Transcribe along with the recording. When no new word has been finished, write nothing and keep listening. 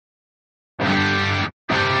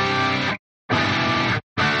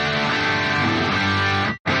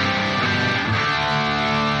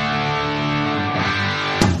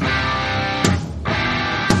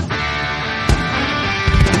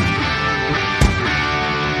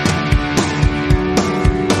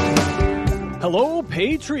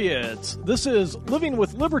Patriots! This is Living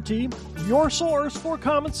with Liberty, your source for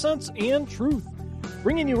common sense and truth.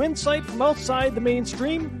 Bringing you insight from outside the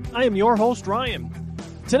mainstream, I am your host, Ryan.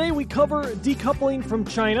 Today we cover decoupling from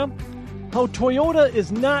China, how Toyota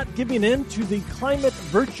is not giving in to the climate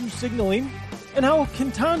virtue signaling, and how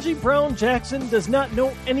Ketanji Brown Jackson does not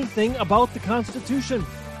know anything about the Constitution.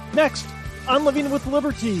 Next, on Living with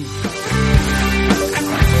Liberty.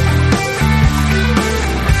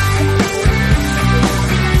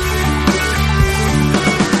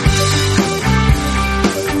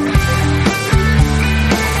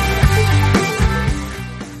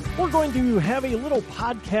 We're going to have a little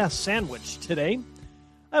podcast sandwich today.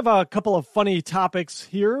 I have a couple of funny topics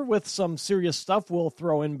here with some serious stuff we'll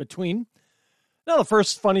throw in between. Now, the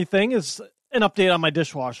first funny thing is an update on my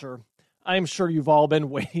dishwasher. I'm sure you've all been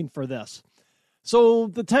waiting for this. So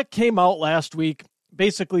the tech came out last week,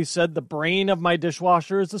 basically said the brain of my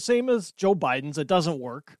dishwasher is the same as Joe Biden's. It doesn't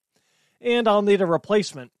work, and I'll need a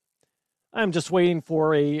replacement. I'm just waiting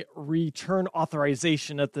for a return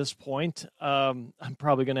authorization at this point. I'm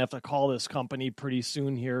probably going to have to call this company pretty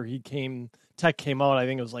soon here. Tech came out, I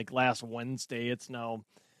think it was like last Wednesday. It's now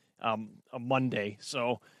a Monday,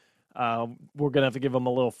 so we're going to have to give them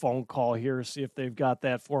a little phone call here, see if they've got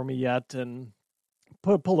that for me yet, and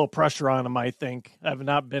put a little pressure on them, I think. I've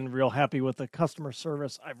not been real happy with the customer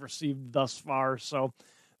service I've received thus far, so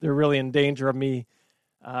they're really in danger of me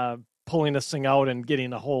pulling this thing out and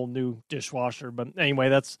getting a whole new dishwasher. But anyway,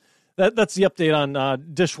 that's the update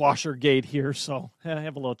on Dishwasher Gate here, so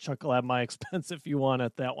have a little chuckle at my expense if you want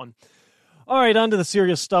at that one. All right, on to the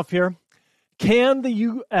serious stuff here. Can the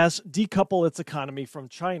U.S. decouple its economy from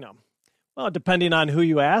China? Well, depending on who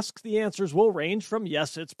you ask, the answers will range from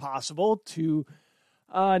yes, it's possible, to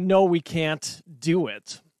no, we can't do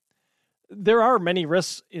it. There are many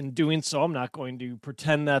risks in doing so. I'm not going to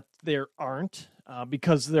pretend that there aren't,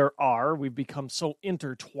 because there are. We've become so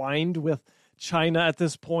intertwined with China at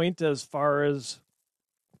this point as far as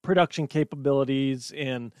production capabilities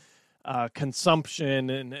and consumption,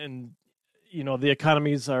 and you know, the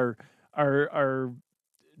economies are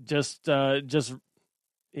just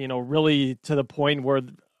really to the point where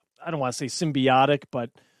I don't want to say symbiotic, but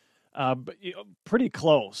pretty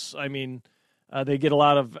close. I mean, they get a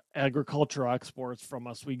lot of agricultural exports from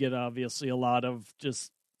us. We get obviously a lot of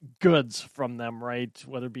just goods from them, right?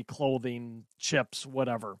 Whether it be clothing, chips,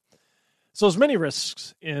 whatever. So there's many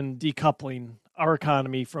risks in decoupling our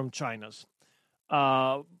economy from China's.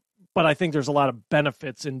 But I think there's a lot of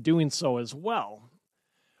benefits in doing so as well.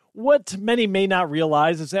 What many may not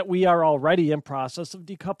realize is that we are already in process of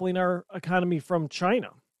decoupling our economy from China.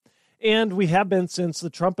 And we have been since the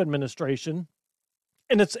Trump administration.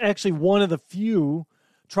 And it's actually one of the few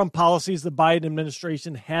Trump policies the Biden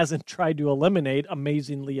administration hasn't tried to eliminate,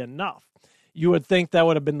 amazingly enough. You would think that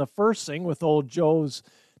would have been the first thing with old Joe's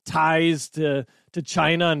ties to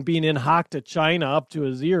China and being in hock to China up to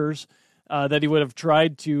his ears, that he would have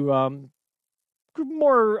tried to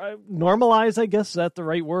more normalize, I guess. Is that the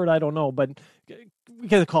right word? I don't know, but we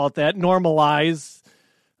can call it that. Normalize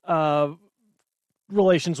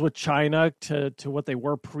relations with China to what they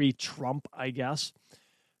were pre-Trump, I guess.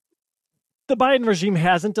 The Biden regime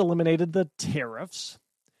hasn't eliminated the tariffs.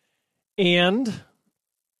 And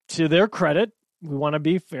to their credit, we want to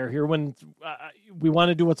be fair here. When we want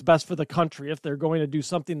to do what's best for the country, if they're going to do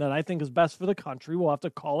something that I think is best for the country, we'll have to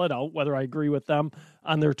call it out, whether I agree with them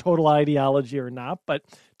on their total ideology or not. But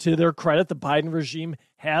to their credit, the Biden regime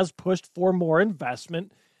has pushed for more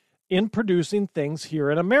investment in producing things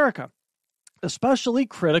here in America, especially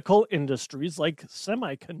critical industries like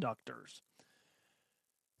semiconductors.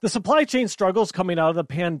 The supply chain struggles coming out of the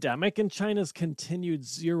pandemic and China's continued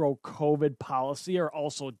zero COVID policy are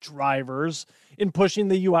also drivers in pushing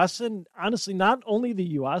the U.S. and honestly, not only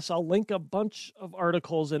the U.S. I'll link a bunch of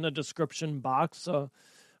articles in a description box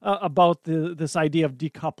about this idea of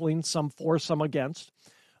decoupling, some for, some against.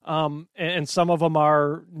 And some of them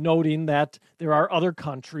are noting that there are other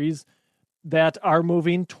countries that are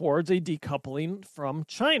moving towards a decoupling from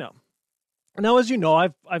China. Now, as you know,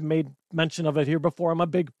 I've made mention of it here before. I'm a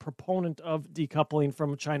big proponent of decoupling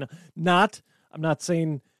from China. I'm not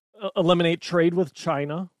saying eliminate trade with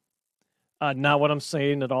China. Not what I'm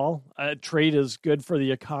saying at all. Trade is good for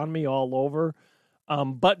the economy all over.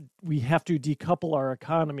 But we have to decouple our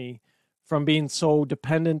economy from being so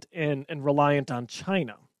dependent and reliant on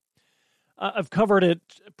China. I've covered it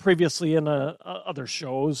previously in other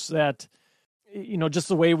shows that, you know, just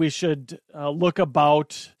the way we should look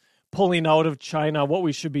about pulling out of China, what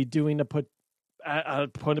we should be doing to put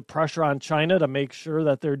pressure on China to make sure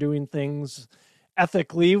that they're doing things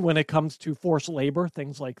ethically when it comes to forced labor,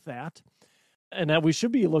 things like that. and that we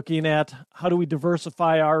should be looking at how do we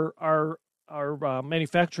diversify our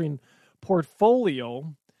manufacturing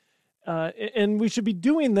portfolio, and we should be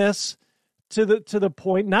doing this to the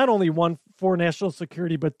point, not only one, for national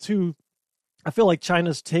security, but two, I feel like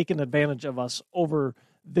China's taken advantage of us over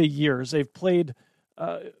the years. They've played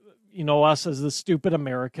us as the stupid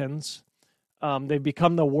Americans. They've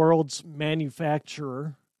become the world's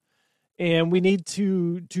manufacturer, and we need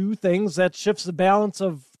to do things that shifts the balance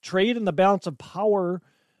of trade and the balance of power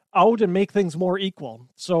out and make things more equal.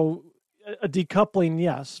 So a decoupling,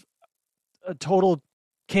 yes. A total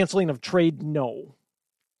canceling of trade, no.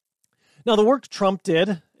 Now, the work Trump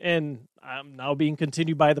did, and now being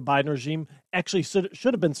continued by the Biden regime, actually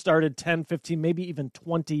should have been started 10, 15, maybe even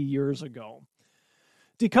 20 years ago.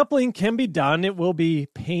 Decoupling can be done. It will be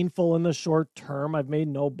painful in the short term. I've made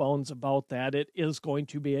no bones about that. It is going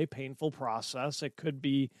to be a painful process. It could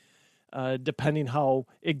be, depending how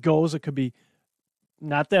it goes, it could be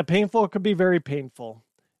not that painful. It could be very painful.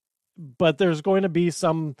 But there's going to be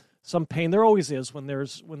some pain. There always is when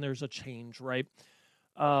there's a change, right?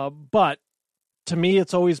 But to me,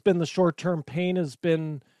 it's always been the short-term pain has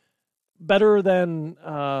been better than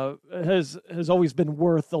has always been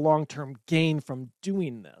worth the long-term gain from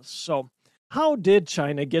doing this. So how did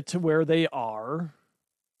China get to where they are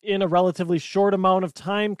in a relatively short amount of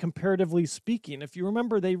time, comparatively speaking? If you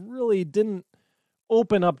remember, they really didn't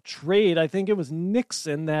open up trade. I think it was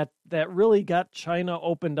Nixon that really got China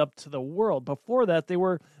opened up to the world. Before that, they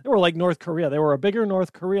were like North Korea. They were a bigger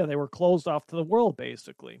North Korea. They were closed off to the world,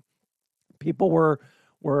 basically. People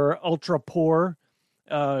were ultra poor.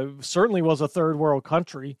 Certainly was a third world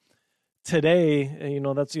country. Today,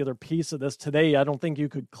 that's the other piece of this. Today, I don't think you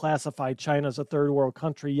could classify China as a third world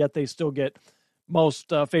country, yet they still get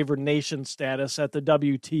most favored nation status at the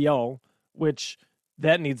WTO, which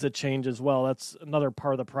that needs to change as well. That's another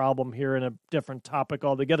part of the problem here and a different topic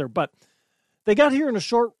altogether. But they got here in a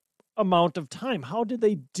short amount of time. How did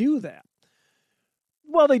they do that?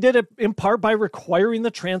 Well, they did it in part by requiring the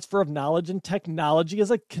transfer of knowledge and technology as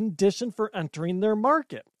a condition for entering their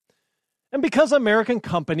market. And because American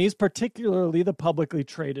companies, particularly the publicly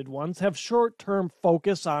traded ones, have short-term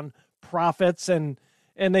focus on profits and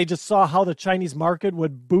they just saw how the Chinese market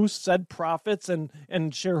would boost said profits and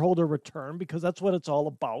shareholder return, because that's what it's all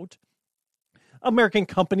about. American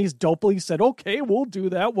companies dopely said, okay, we'll do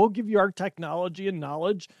that. We'll give you our technology and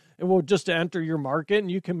knowledge, and we'll just enter your market,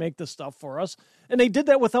 and you can make the stuff for us. And they did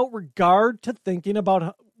that without regard to thinking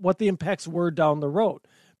about what the impacts were down the road.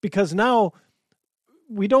 Because now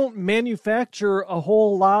we don't manufacture a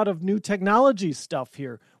whole lot of new technology stuff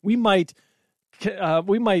here. We might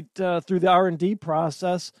through the R&D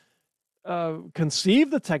process, conceive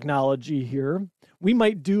the technology here. We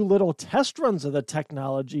might do little test runs of the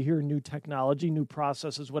technology here, new technology, new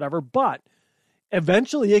processes, whatever. But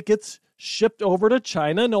eventually it gets shipped over to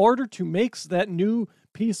China in order to make that new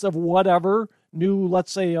piece of whatever, new,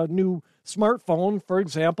 let's say a new smartphone, for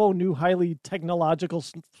example, new highly technological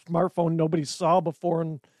smartphone nobody saw before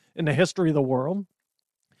in the history of the world.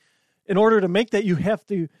 In order to make that, you have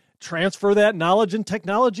to transfer that knowledge and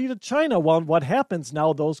technology to China. Well, what happens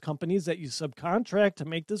now, those companies that you subcontract to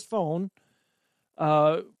make this phone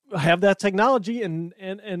have that technology,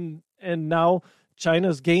 and now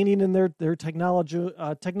China's gaining in their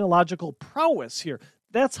technological prowess here.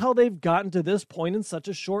 That's how they've gotten to this point in such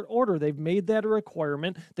a short order. They've made that a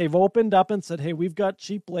requirement. They've opened up and said, hey, we've got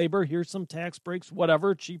cheap labor. Here's some tax breaks,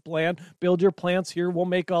 whatever, cheap land. Build your plants here. We'll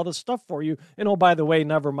make all this stuff for you. And oh, by the way,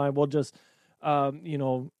 never mind. We'll just, while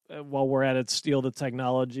we're at it, steal the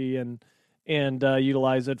technology and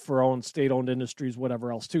utilize it for our own state-owned industries,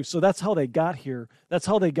 whatever else, too. So that's how they got here. That's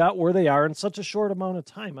how they got where they are in such a short amount of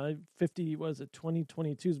time.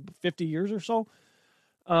 2022 is 50 years or so?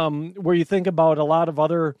 Where you think about a lot of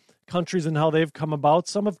other countries and how they've come about.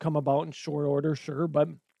 Some have come about in short order, sure, but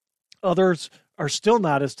others are still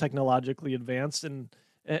not as technologically advanced, and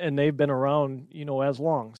they've been around, as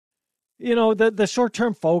long. The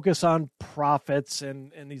short-term focus on profits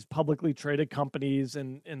and these publicly traded companies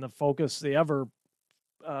and the focus, the ever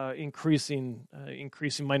increasing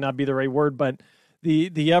might not be the right word, but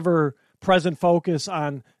the ever present focus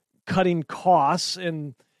on cutting costs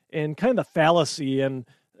and kind of the fallacy and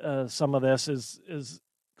some of this is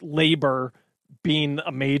labor being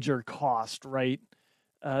a major cost, right?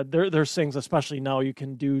 There's things, especially now, you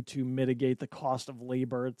can do to mitigate the cost of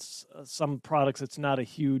labor. It's some products, it's not a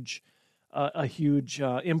huge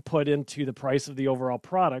input into the price of the overall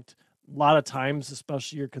product. A lot of times,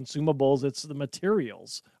 especially your consumables, it's the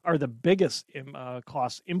materials are the biggest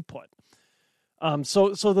cost input.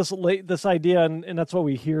 So this idea, and that's what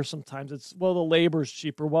we hear sometimes. It's, well, the labor's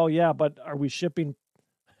cheaper. Well, yeah, but are we shipping?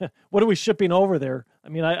 What are we shipping over there? I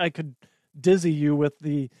mean, I could dizzy you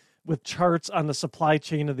with charts on the supply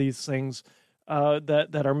chain of these things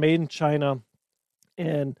that are made in China,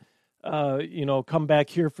 and come back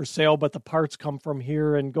here for sale, but the parts come from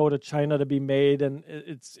here and go to China to be made, and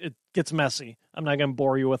it gets messy. I'm not going to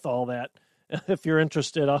bore you with all that. If you're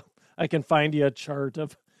interested, I can find you a chart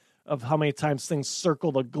of how many times things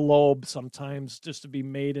circle the globe sometimes just to be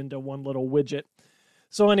made into one little widget.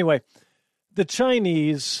 So anyway, the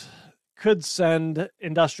Chinese could send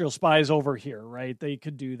industrial spies over here, right? They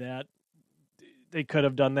could do that. They could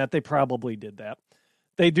have done that. They probably did that.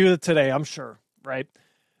 They do it today, I'm sure, right?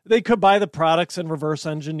 They could buy the products and reverse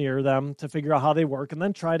engineer them to figure out how they work and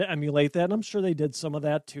then try to emulate that. And I'm sure they did some of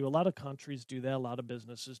that too. A lot of countries do that. A lot of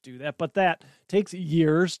businesses do that. But that takes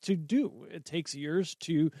years to do. It takes years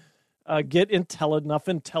to get enough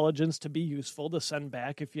intelligence to be useful to send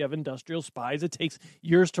back if you have industrial spies. It takes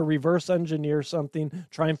years to reverse engineer something,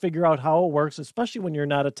 try and figure out how it works, especially when you're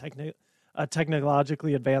not a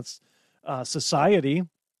technologically advanced society.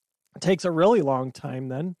 It takes a really long time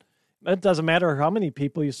then. It doesn't matter how many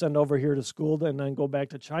people you send over here to school and then go back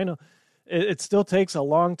to China. It still takes a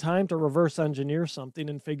long time to reverse engineer something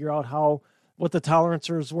and figure out what the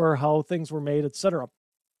tolerances were, how things were made, etc.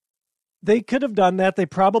 They could have done that. They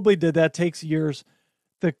probably did that. It takes years.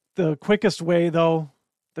 The quickest way, though,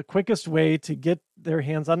 the quickest way to get their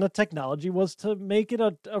hands on the technology was to make it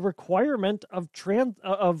a requirement of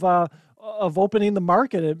opening the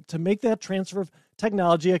market, to make that transfer of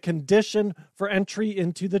technology a condition for entry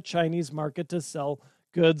into the Chinese market to sell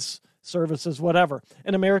goods, services, whatever.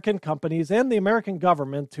 And American companies and the American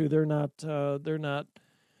government too, they're not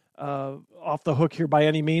off the hook here by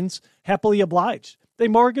any means, happily obliged. They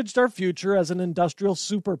mortgaged our future as an industrial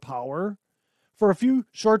superpower for a few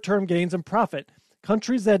short-term gains and profit.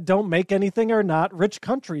 Countries that don't make anything are not rich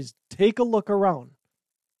countries. Take a look around.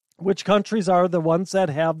 Which countries are the ones that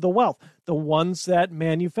have the wealth? The ones that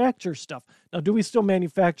manufacture stuff. Now, do we still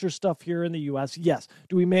manufacture stuff here in the U.S.? Yes.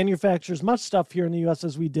 Do we manufacture as much stuff here in the U.S.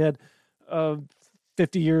 as we did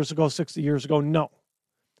 50 years ago, 60 years ago? No.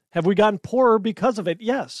 Have we gotten poorer because of it?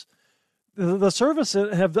 Yes. The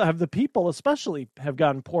services have the people especially have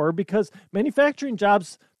gotten poorer because manufacturing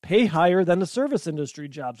jobs pay higher than the service industry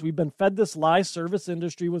jobs. We've been fed this lie service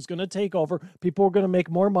industry was going to take over. People were going to make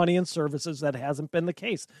more money in services. That hasn't been the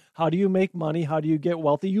case. How do you make money? How do you get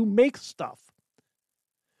wealthy? You make stuff.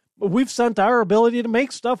 But we've sent our ability to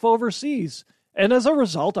make stuff overseas. And as a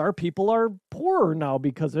result, our people are poorer now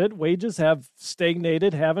because of it. Wages have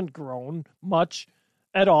stagnated, haven't grown much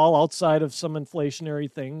at all outside of some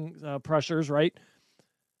inflationary pressures, right?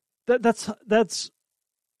 That's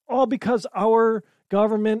all because our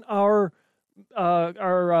government, our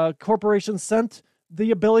corporations sent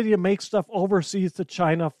the ability to make stuff overseas to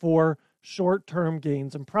China for short-term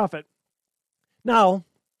gains and profit. Now,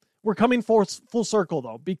 we're coming full circle,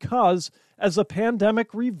 though, because as the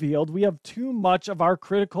pandemic revealed, we have too much of our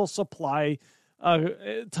critical supply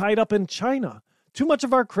tied up in China. Too much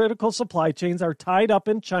of our critical supply chains are tied up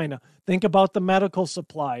in China. Think about the medical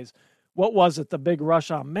supplies. What was it? The big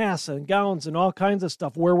rush on masks and gowns and all kinds of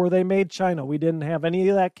stuff. Where were they made? China. We didn't have any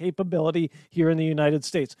of that capability here in the United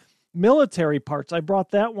States. Military parts. I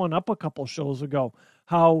brought that one up a couple shows ago.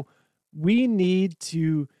 How we need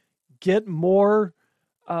to get more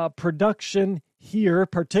production here,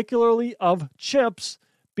 particularly of chips,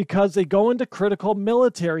 because they go into critical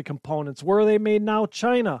military components. Where are they made now?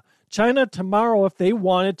 China. China tomorrow, if they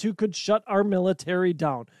wanted to, could shut our military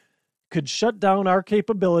down, could shut down our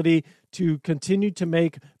capability to continue to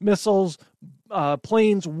make missiles,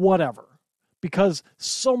 planes, whatever, because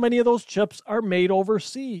so many of those chips are made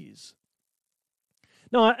overseas.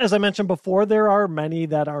 Now, as I mentioned before, there are many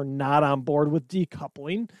that are not on board with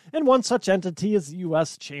decoupling, and one such entity is the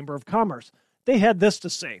U.S. Chamber of Commerce. They had this to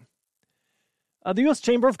say. The U.S.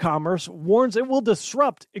 Chamber of Commerce warns it will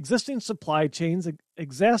disrupt existing supply chains,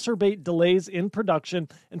 exacerbate delays in production,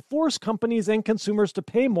 and force companies and consumers to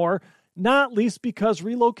pay more, not least because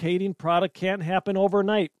relocating product can't happen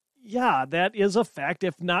overnight. Yeah, that is a fact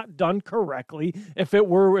if not done correctly. If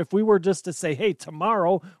we were just to say, hey,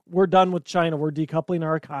 tomorrow we're done with China, we're decoupling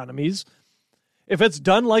our economies. If it's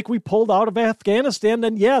done like we pulled out of Afghanistan,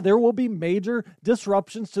 then yeah, there will be major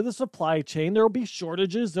disruptions to the supply chain. There will be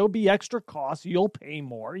shortages. There will be extra costs. You'll pay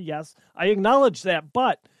more. Yes, I acknowledge that.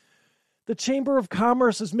 But the Chamber of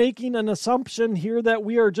Commerce is making an assumption here that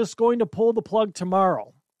we are just going to pull the plug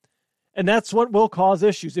tomorrow. And that's what will cause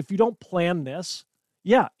issues. If you don't plan this,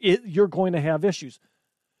 yeah, you're going to have issues.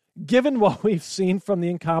 given what we've seen from the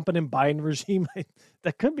incompetent Biden regime,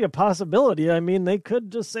 that could be a possibility. I mean, they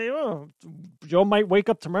could just say, oh, Joe might wake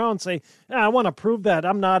up tomorrow and say, I want to prove that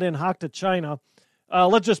I'm not in hock to China.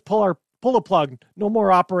 Let's just pull the plug. No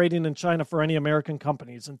more operating in China for any American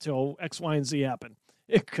companies until X, Y, and Z happen.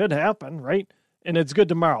 It could happen, right? And it's good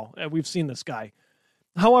tomorrow. We've seen this guy.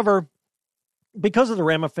 However, because of the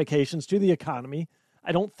ramifications to the economy,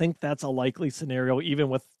 I don't think that's a likely scenario, even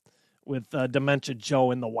with Dementia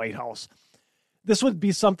Joe in the White House. This would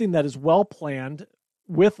be something that is well planned,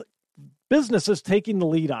 with businesses taking the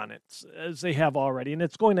lead on it, as they have already. And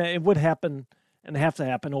it would happen and have to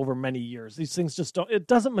happen over many years. These things it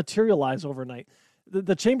doesn't materialize overnight.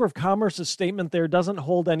 The Chamber of Commerce's statement there doesn't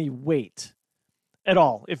hold any weight at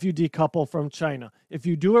all if you decouple from China. If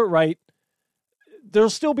you do it right, there'll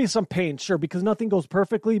still be some pain, sure, because nothing goes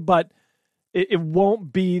perfectly, but it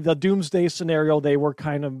won't be the doomsday scenario they were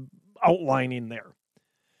kind of outlining there.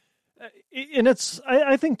 And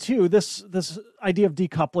I think too, this idea of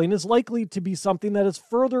decoupling is likely to be something that is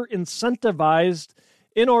further incentivized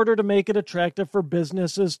in order to make it attractive for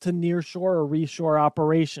businesses to nearshore or reshore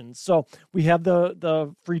operations. So we have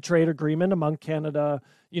the free trade agreement among Canada,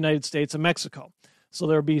 United States, and Mexico. So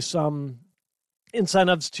there'll be some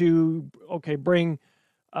incentives to bring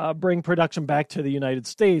production back to the United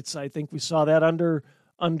States. I think we saw that under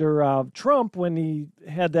Trump when he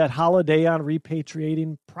had that holiday on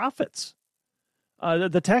repatriating profits,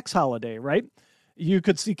 the tax holiday, right? You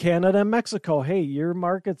could see Canada and Mexico. Hey, your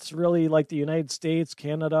market's really like the United States,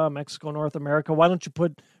 Canada, Mexico, North America. Why don't you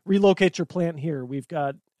relocate your plant here? We've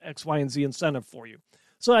got X, Y, and Z incentive for you.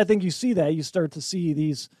 So I think you see that. You start to see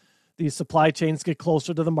these supply chains get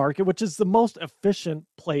closer to the market, which is the most efficient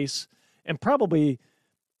place and probably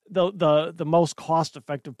the most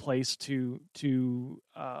cost-effective place to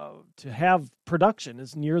have production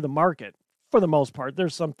is near the market for the most part.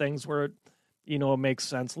 There's some things where it makes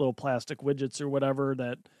sense, little plastic widgets or whatever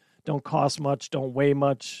that don't cost much, don't weigh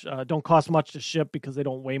much, don't cost much to ship because they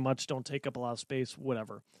don't weigh much, don't take up a lot of space,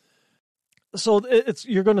 whatever. So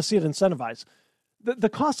you're going to see it incentivized. The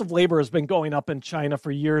cost of labor has been going up in China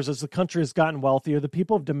for years as the country has gotten wealthier. The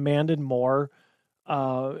people have demanded more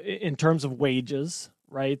in terms of wages,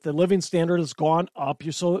 right? The living standard has gone up.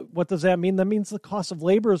 So what does that mean? That means the cost of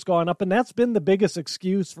labor has gone up, and that's been the biggest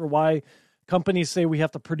excuse for why companies say we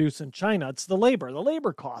have to produce in China. It's the labor. The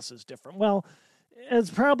labor cost is different. Well,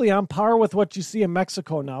 it's probably on par with what you see in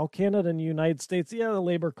Mexico now. Canada and the United States, yeah, the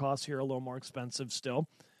labor costs here are a little more expensive still.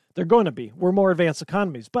 They're going to be. We're more advanced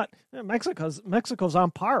economies. But Mexico's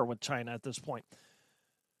on par with China at this point.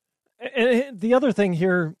 And the other thing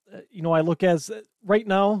here, I look as right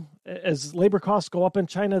now, as labor costs go up in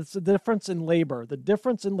China, it's the difference in labor. The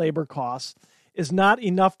difference in labor costs is not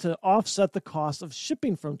enough to offset the cost of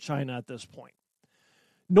shipping from China at this point.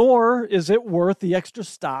 Nor is it worth the extra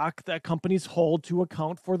stock that companies hold to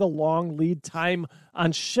account for the long lead time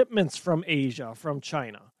on shipments from Asia, from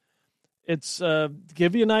China. It's to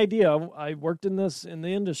give you an idea, I worked in the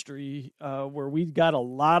industry where we got a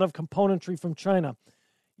lot of componentry from China.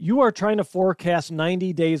 You are trying to forecast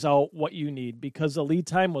 90 days out what you need because the lead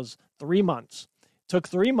time was 3 months. It took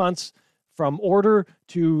 3 months from order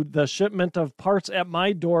to the shipment of parts at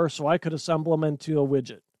my door so I could assemble them into a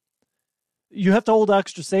widget. You have to hold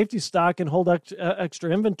extra safety stock and hold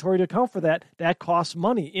extra inventory to account for that. That costs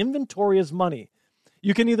money. Inventory is money.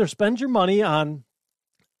 You can either spend your money on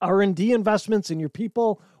R&D investments in your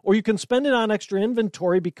people, or you can spend it on extra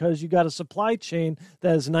inventory because you got a supply chain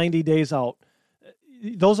that is 90 days out.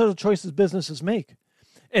 Those are the choices businesses make.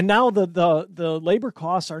 And now the labor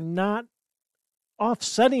costs are not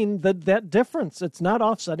offsetting that difference. It's not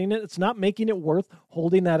offsetting it. It's not making it worth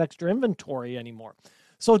holding that extra inventory anymore.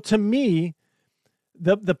 So to me,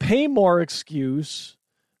 the pay more excuse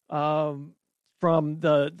from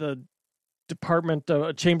the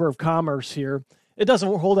Department Chamber of Commerce here, it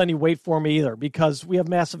doesn't hold any weight for me either because we have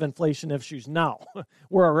massive inflation issues now.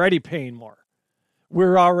 We're already paying more.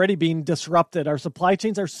 We're already being disrupted. Our supply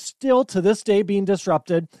chains are still to this day being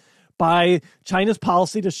disrupted by China's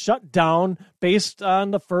policy to shut down based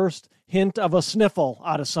on the first hint of a sniffle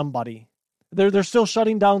out of somebody. They're still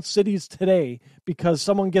shutting down cities today because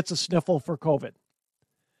someone gets a sniffle for COVID.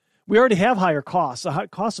 We already have higher costs. The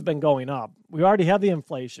costs have been going up. We already have the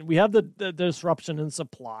inflation. We have the disruption in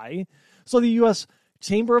supply. So the U.S.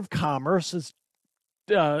 Chamber of Commerce's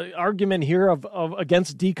argument here of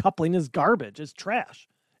against decoupling is garbage. It's trash.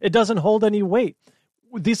 It doesn't hold any weight.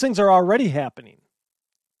 These things are already happening.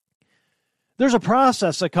 There's a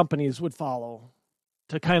process that companies would follow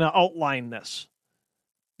to kind of outline this.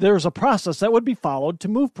 There's a process that would be followed to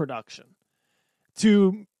move production,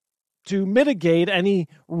 to to mitigate any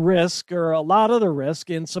risk or a lot of the risk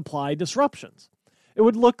in supply disruptions. It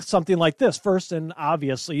would look something like this. First, and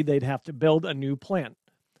obviously, they'd have to build a new plant.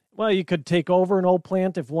 Well, you could take over an old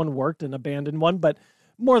plant if one worked and abandon one, but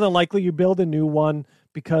more than likely you build a new one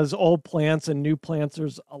because old plants and new plants,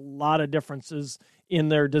 there's a lot of differences in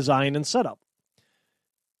their design and setup.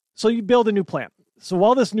 So you build a new plant. So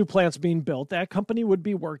while this new plant's being built, that company would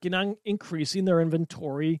be working on increasing their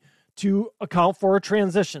inventory to account for a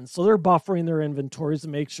transition. So they're buffering their inventories to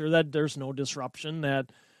make sure that there's no disruption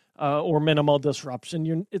or minimal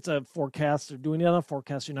disruption. It's a forecast. They're doing it on a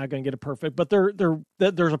forecast. You're not going to get it perfect, but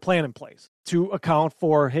there's a plan in place to account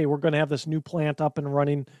for, hey, we're going to have this new plant up and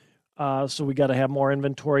running, so we got to have more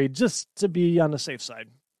inventory just to be on the safe side.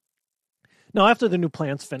 Now, after the new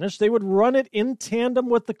plant's finished, they would run it in tandem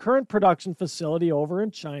with the current production facility over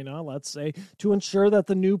in China, let's say, to ensure that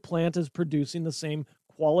the new plant is producing the same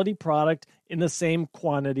quality product in the same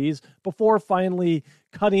quantities before finally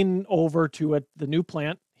cutting over to the new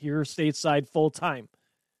plant here stateside full time.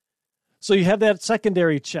 So you have that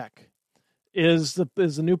secondary check. Is the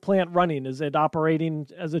new plant running? Is it operating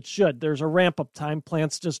as it should? There's a ramp up time.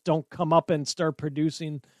 Plants just don't come up and start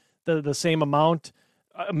producing the same amount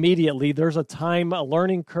immediately. There's a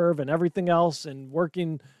learning curve and everything else, and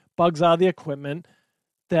working bugs out of the equipment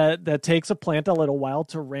that takes a plant a little while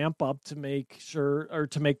to ramp up to make sure, or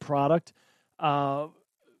to make product at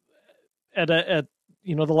the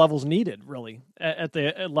levels needed, really at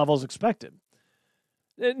the levels expected.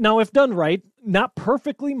 Now, if done right, not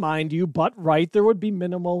perfectly, mind you, but right, there would be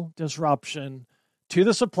minimal disruption to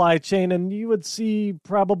the supply chain, and you would see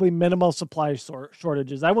probably minimal supply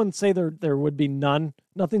shortages. I wouldn't say there would be none.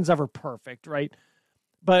 Nothing's ever perfect, right?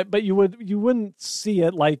 But you wouldn't see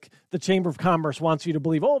it like the Chamber of Commerce wants you to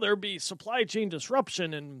believe. Oh, there'd be supply chain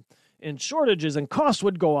disruption and shortages and costs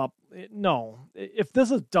would go up. No, if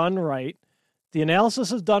this is done right, the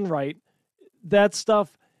analysis is done right, that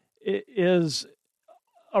stuff is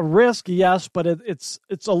a risk, yes, but it's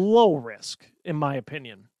a low risk in my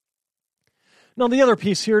opinion. Now, the other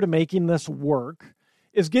piece here to making this work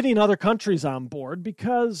is getting other countries on board,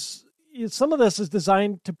 because some of this is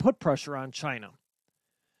designed to put pressure on China.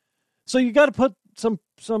 So you got to put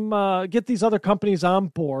get these other companies on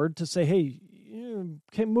board to say, hey, you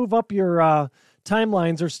can move up your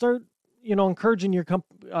timelines, or start, encouraging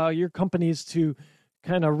your companies to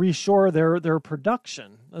kind of reshore their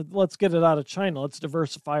production. Let's get it out of China. Let's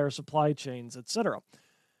diversify our supply chains, etc.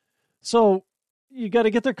 So you got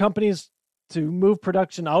to get their companies to move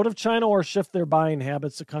production out of China or shift their buying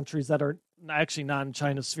habits to countries that are actually not in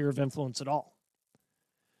China's sphere of influence at all.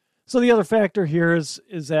 So the other factor here is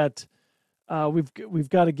that we've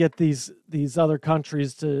got to get these other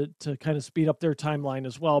countries to kind of speed up their timeline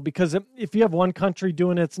as well, because if you have one country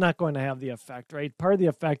doing it, it's not going to have the effect, right? Part of the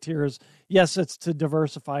effect here is, yes, it's to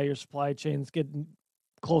diversify your supply chains, get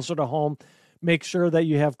closer to home, make sure that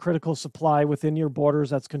you have critical supply within your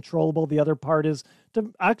borders that's controllable. The other part is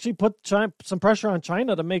to actually put some pressure on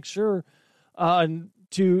China to make sure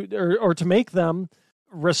to make them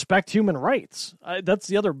respect human rights. That's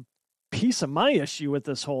the other piece of my issue with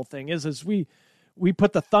this whole thing is we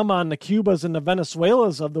put the thumb on the Cubas and the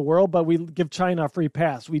Venezuelas of the world, but we give China a free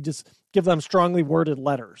pass. We just give them strongly worded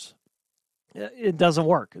letters. It doesn't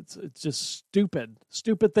work. It's just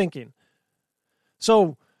stupid thinking.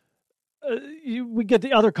 So we get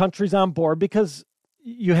the other countries on board, because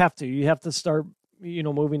you have to start,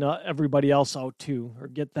 moving everybody else out too, or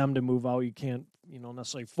get them to move out. You can't,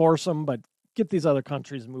 necessarily force them, but get these other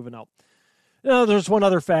countries moving out. There's one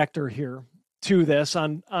other factor here to this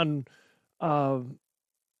on the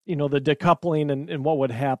decoupling and what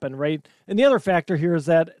would happen, right? And the other factor here is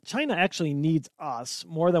that China actually needs us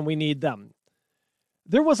more than we need them.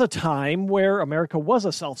 There was a time where America was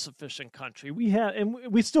a self-sufficient country. And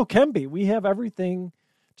we still can be. We have everything,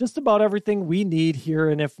 just about everything we need here.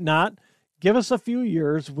 And if not, give us a few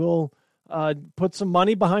years. We'll put some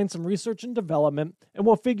money behind some research and development, and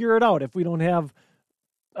we'll figure it out. If we don't have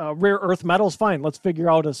rare earth metals, fine. Let's figure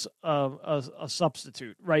out a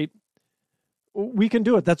substitute, right? We can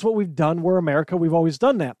do it. That's what we've done. We're America. We've always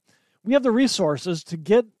done that. We have the resources to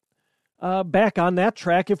get back on that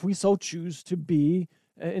track if we so choose to be,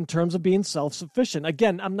 in terms of being self-sufficient.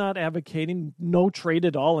 Again, I'm not advocating no trade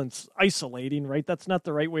at all and isolating, right? That's not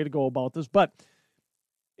the right way to go about this. But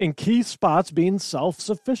in key spots, being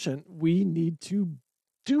self-sufficient, we need to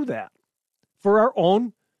do that for our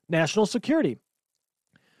own national security.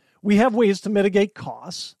 We have ways to mitigate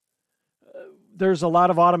costs. There's a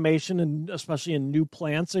lot of automation, and especially in new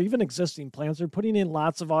plants or even existing plants, they're putting in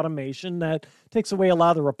lots of automation that takes away a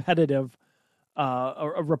lot of the repetitive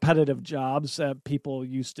repetitive jobs that people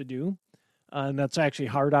used to do. And that's actually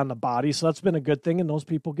hard on the body. So that's been a good thing. And those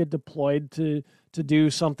people get deployed to do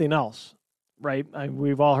something else, right?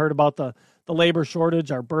 We've all heard about the labor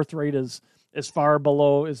shortage. Our birth rate is far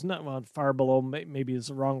below, is not, well, far below, maybe is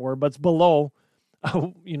the wrong word, but it's below,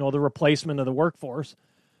 the replacement of the workforce.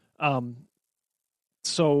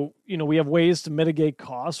 So, we have ways to mitigate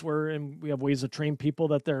costs and we have ways to train people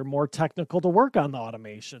that they're more technical to work on the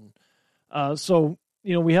automation. So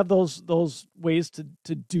we have those ways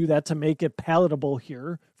to do that, to make it palatable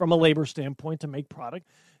here from a labor standpoint, to make product.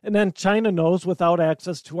 And then China knows without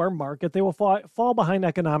access to our market, they will fall behind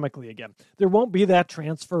economically again. There won't be that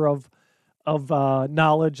transfer of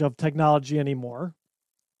knowledge, of technology anymore.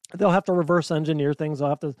 They'll have to reverse engineer things. They'll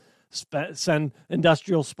have to send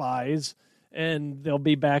industrial spies, and they'll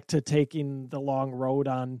be back to taking the long road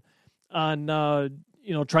on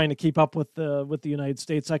trying to keep up with the United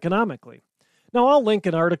States economically. Now, I'll link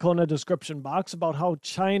an article in the description box about how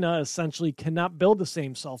China essentially cannot build the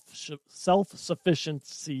same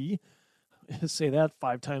self-sufficiency, say that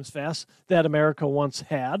 5 times fast, that America once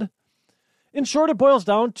had. In short, it boils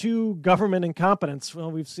down to government incompetence. Well,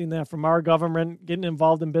 we've seen that from our government getting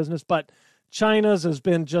involved in business, but China's has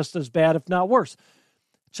been just as bad, if not worse.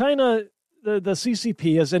 China, the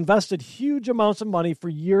CCP, has invested huge amounts of money for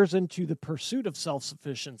years into the pursuit of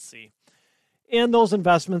self-sufficiency. And those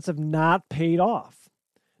investments have not paid off.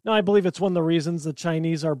 Now, I believe it's one of the reasons the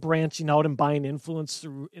Chinese are branching out and buying influence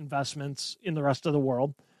through investments in the rest of the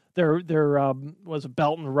world. There was a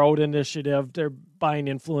Belt and Road Initiative. They're buying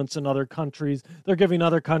influence in other countries. They're giving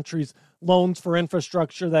other countries loans for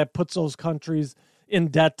infrastructure that puts those countries in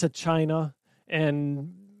debt to China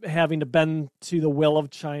and having to bend to the will of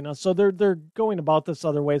China. So they're going about this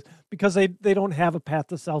other ways because they don't have a path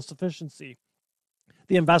to self-sufficiency.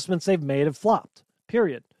 The investments they've made have flopped,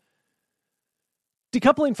 period.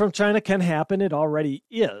 Decoupling from China can happen. It already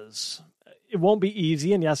is. It won't be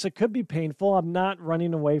easy, and yes, it could be painful. I'm not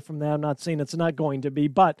running away from that. I'm not saying it's not going to be,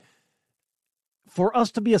 but for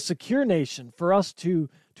us to be a secure nation, for us to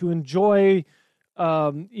enjoy,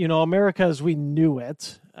 America as we knew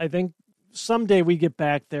it, I think someday we get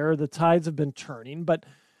back there. The tides have been turning, but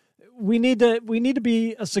we need to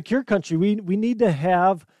be a secure country. We need to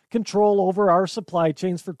have control over our supply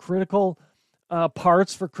chains for critical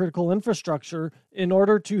parts, for critical infrastructure, in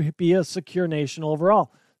order to be a secure nation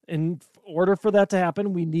overall. In order for that to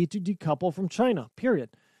happen, we need to decouple from China, period.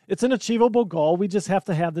 It's an achievable goal. We just have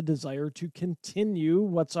to have the desire to continue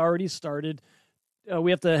what's already started.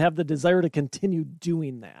 We have to have the desire to continue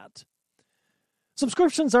doing that.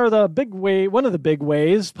 Subscriptions are one of the big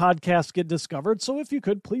ways podcasts get discovered. So if you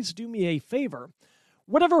could, please do me a favor.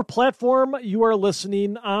 Whatever platform you are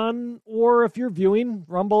listening on, or if you're viewing,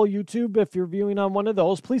 Rumble, YouTube, if you're viewing on one of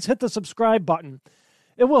those, please hit the subscribe button.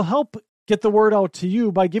 It will help get the word out to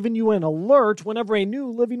you by giving you an alert whenever a new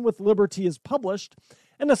Living with Liberty is published,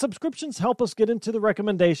 and the subscriptions help us get into the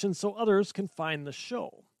recommendations so others can find the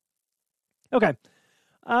show. Okay,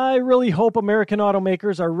 I really hope American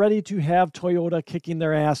automakers are ready to have Toyota kicking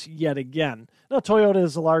their ass yet again. Now, Toyota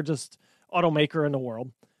is the largest automaker in the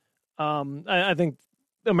world. I think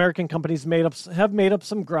American companies have made up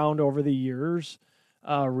some ground over the years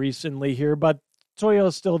recently here, but Toyota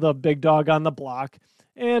is still the big dog on the block.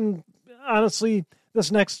 And honestly,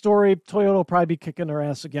 this next story, Toyota will probably be kicking their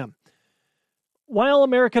ass again. While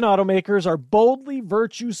American automakers are boldly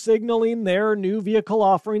virtue signaling their new vehicle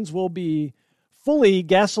offerings will be fully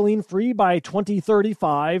gasoline-free by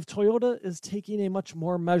 2035, Toyota is taking a much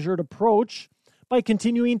more measured approach by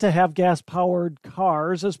continuing to have gas-powered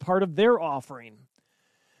cars as part of their offering.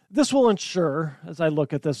 This will ensure, as I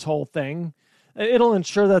look at this whole thing, it'll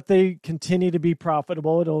ensure that they continue to be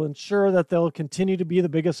profitable. It'll ensure that they'll continue to be the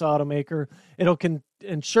biggest automaker. It'll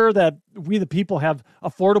ensure that we, the people, have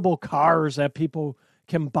affordable cars that people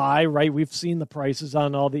can buy, right? We've seen the prices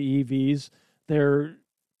on all the EVs. They're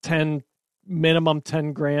minimum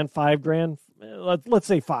 10 grand, 5 grand. Let's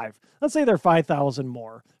say 5. Let's say they're 5,000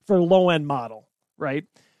 more for a low-end model, right?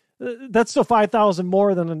 That's still 5,000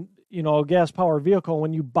 more than a gas-powered vehicle.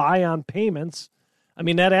 When you buy on payments, I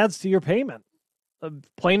mean, that adds to your payment,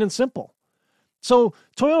 plain and simple. So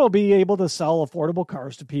Toyota will be able to sell affordable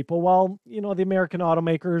cars to people while, the American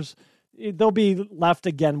automakers, they'll be left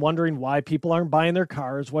again wondering why people aren't buying their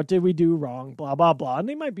cars. What did we do wrong? Blah, blah, blah. And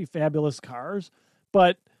they might be fabulous cars,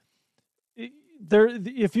 but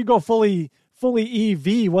if you go fully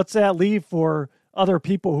EV, what's that leave for other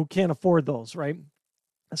people who can't afford those, right?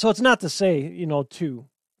 So it's not to say, to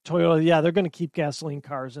Toyota, yeah, they're going to keep gasoline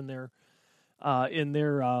cars in there. in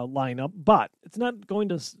their lineup. But it's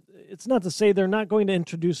not to say they're not going to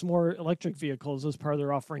introduce more electric vehicles as part of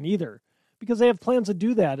their offering either, because they have plans to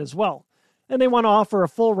do that as well. And they want to offer a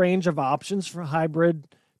full range of options for hybrid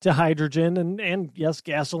to hydrogen and yes,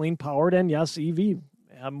 gasoline powered, and yes, EV,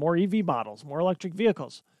 more EV models, more electric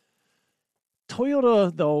vehicles.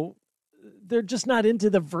 Toyota, though, they're just not into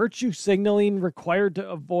the virtue signaling required to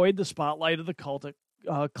avoid the spotlight of the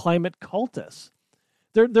climate cultists.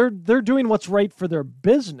 They're doing what's right for their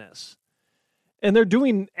business, and they're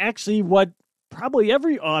doing actually what probably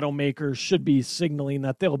every automaker should be signaling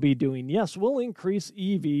that they'll be doing. Yes, we'll increase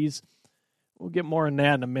EVs. We'll get more on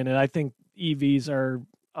that in a minute. I think EVs are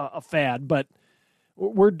a fad, but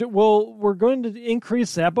we're going to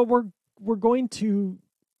increase that. But we're going to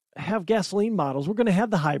have gasoline models. We're going to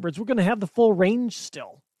have the hybrids. We're going to have the full range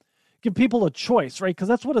still. Give people a choice, right? Because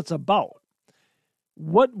that's what it's about.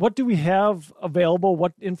 What do we have available?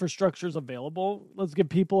 What infrastructure is available? Let's give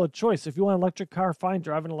people a choice. If you want an electric car, fine,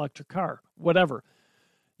 drive an electric car. Whatever.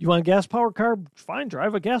 You want a gas-powered car? Fine,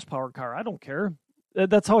 drive a gas-powered car. I don't care.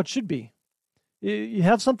 That's how it should be. You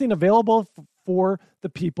have something available for the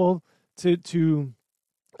people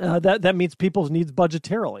that meets people's needs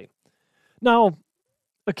budgetarily. Now,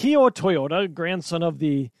 Akio Toyoda, grandson of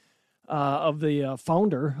the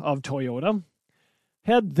founder of Toyota,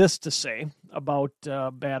 had this to say about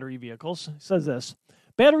battery vehicles. He says this: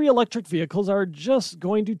 battery electric vehicles are just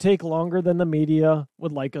going to take longer than the media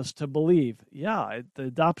would like us to believe. Yeah, the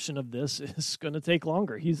adoption of this is going to take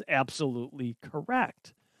longer. He's absolutely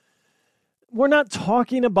correct. We're not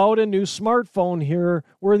talking about a new smartphone here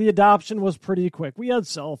where the adoption was pretty quick. We had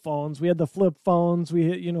cell phones. We had the flip phones.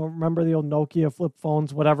 Remember the old Nokia flip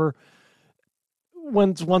phones, whatever.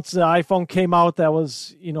 Once the iPhone came out, that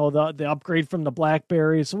was, the upgrade from the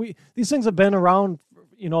BlackBerry. So these things have been around,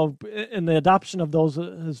 and the adoption of those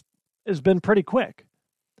has been pretty quick.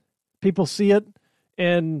 People see it,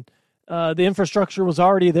 and the infrastructure was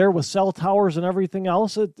already there with cell towers and everything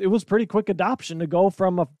else. It was pretty quick adoption to go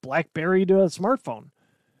from a BlackBerry to a smartphone.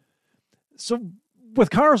 So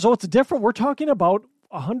with cars, though, it's different. We're talking about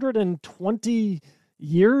 120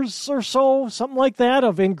 years or so, something like that,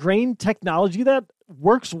 of ingrained technology that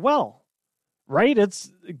works well, right?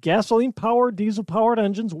 It's gasoline-powered, diesel-powered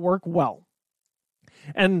engines work well.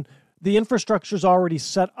 And the infrastructure is already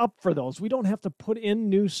set up for those. We don't have to put in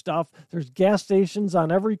new stuff. There's gas stations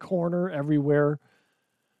on every corner, everywhere.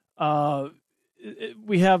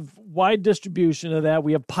 We have wide distribution of that.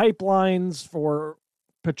 We have pipelines for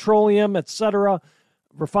petroleum, etc.,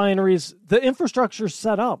 refineries. The infrastructure is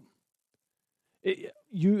set up.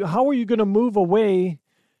 How are you going to move away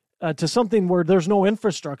to something where there's no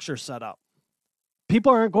infrastructure set up?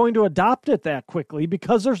 People aren't going to adopt it that quickly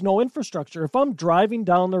because there's no infrastructure. If I'm driving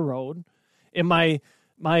down the road in my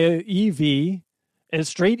EV, and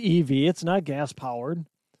straight EV, it's not gas powered,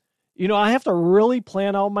 I have to really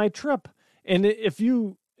plan out my trip. And if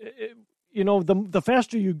the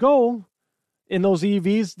faster you go in those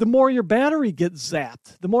EVs, the more your battery gets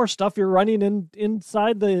zapped. The more stuff you're running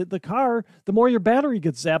inside the car, the more your battery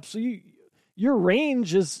gets zapped. So your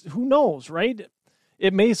range is, who knows, right?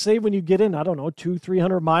 It may say when you get in,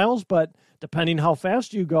 200-300 miles, but depending how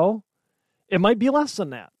fast you go, it might be less than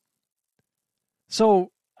that. So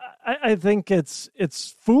I think it's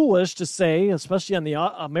foolish to say, especially on the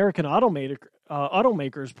American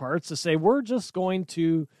automakers' parts, to say we're just going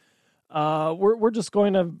to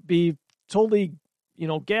be totally,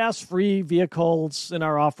 gas-free vehicles in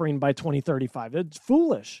our offering by 2035. It's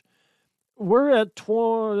foolish. We're at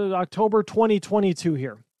October 2022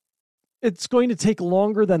 here. It's going to take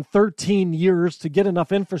longer than 13 years to get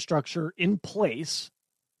enough infrastructure in place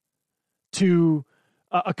to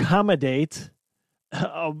accommodate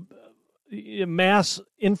a mass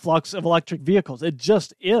influx of electric vehicles. It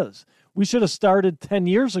just is. We should have started 10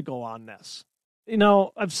 years ago on this.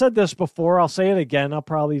 I've said this before. I'll say it again. I'll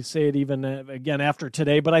probably say it even again after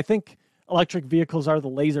today, but I think electric vehicles are the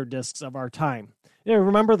laser discs of our time.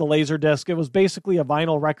 Remember the laser disc? It was basically a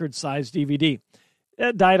vinyl record-sized DVD.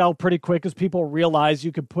 It died out pretty quick as people realized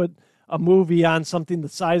you could put a movie on something the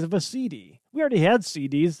size of a CD. We already had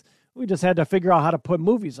CDs. We just had to figure out how to put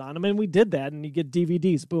movies on them, and we did that, and you get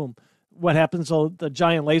DVDs. Boom. What happens? So the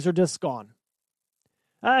giant laser disc's gone.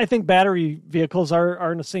 I think battery vehicles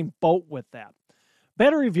are in the same boat with that.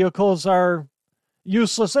 Battery vehicles are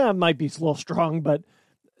useless. It might be a little strong, but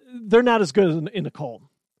they're not as good in the cold.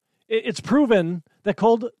 It's proven that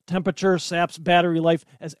cold temperature saps battery life,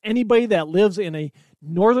 as anybody that lives in a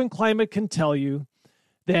northern climate can tell you,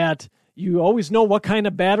 that you always know what kind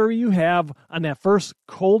of battery you have on that first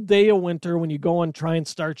cold day of winter when you go and try and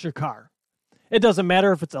start your car. It doesn't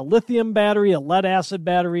matter if it's a lithium battery, a lead acid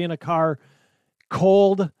battery in a car.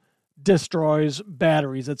 Cold destroys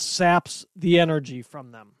batteries. It saps the energy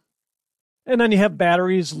from them. And then you have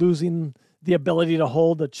batteries losing the ability to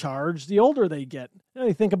hold a charge the older they get.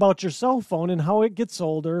 You think about your cell phone and how it gets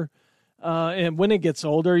older. And when it gets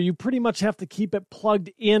older, you pretty much have to keep it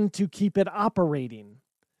plugged in to keep it operating.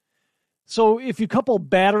 So if you couple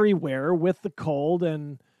battery wear with the cold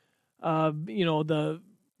and, the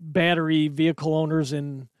battery vehicle owners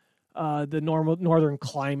in the northern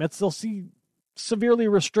climates, they'll see severely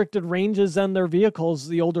restricted ranges on their vehicles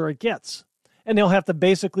the older it gets. And they'll have to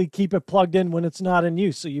basically keep it plugged in when it's not in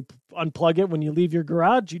use. So you unplug it when you leave your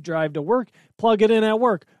garage, you drive to work, plug it in at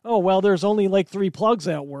work. Oh, well, there's only like 3 plugs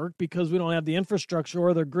at work because we don't have the infrastructure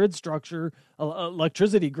or the grid structure,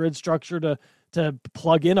 electricity grid structure to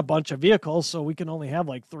plug in a bunch of vehicles. So we can only have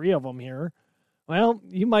like 3 of them here. Well,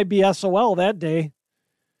 you might be SOL that day.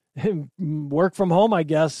 Work from home, I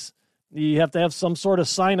guess. You have to have some sort of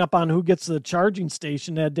sign up on who gets the charging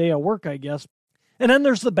station that day at work, I guess. And then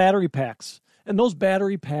there's the battery packs. And those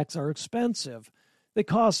battery packs are expensive. They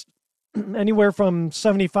cost anywhere from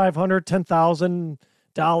 $7,500,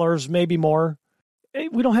 $10,000, maybe more.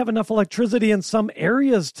 We don't have enough electricity in some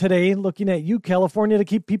areas today, looking at you, California, to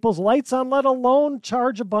keep people's lights on, let alone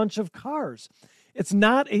charge a bunch of cars. It's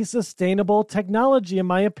not a sustainable technology, in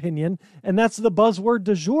my opinion. And that's the buzzword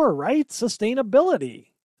du jour, right? Sustainability.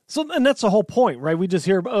 So, and that's the whole point, right? We just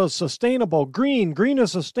hear, sustainable, green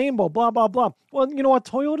is sustainable, blah, blah, blah. Well, you know what?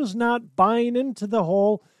 Toyota's not buying into the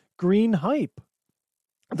whole green hype.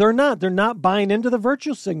 They're not buying into the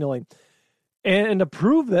virtue signaling. And to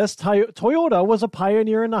prove this, Toyota was a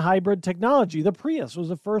pioneer in the hybrid technology. The Prius was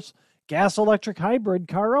the first gas-electric hybrid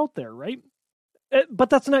car out there, right? But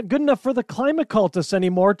that's not good enough for the climate cultists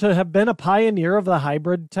anymore to have been a pioneer of the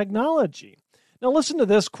hybrid technology. Now, listen to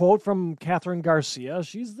this quote from Catherine Garcia.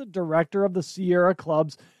 She's the director of the Sierra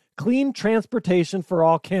Club's Clean Transportation for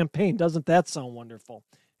All campaign. Doesn't that sound wonderful?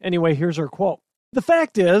 Anyway, here's her quote. The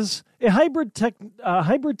fact is, a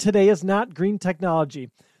hybrid today is not green technology.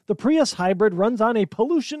 The Prius hybrid runs on a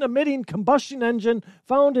pollution-emitting combustion engine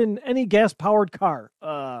found in any gas-powered car.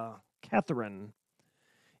 Catherine,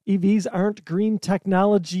 EVs aren't green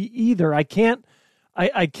technology either. I can't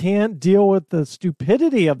deal with the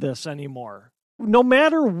stupidity of this anymore. No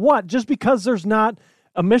matter what, just because there's not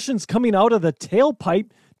emissions coming out of the tailpipe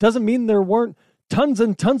doesn't mean there weren't tons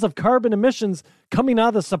and tons of carbon emissions coming out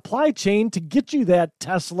of the supply chain to get you that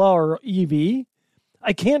Tesla or EV.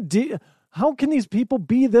 How can these people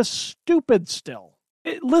be this stupid still?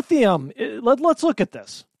 Lithium, let's look at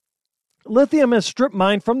this. Lithium is strip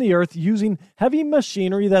mined from the earth using heavy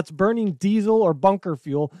machinery that's burning diesel or bunker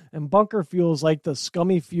fuel. And bunker fuel is like the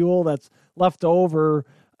scummy fuel that's left over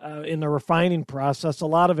in the refining process. A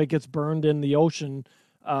lot of it gets burned in the ocean,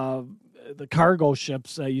 the cargo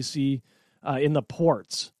ships you see in the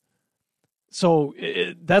ports. So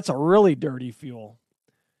that's a really dirty fuel.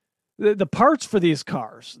 The parts for these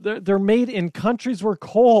cars, they're made in countries where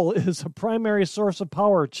coal is a primary source of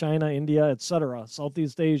power, China, India, etc.,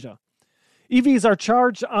 Southeast Asia. EVs are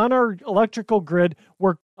charged on our electrical grid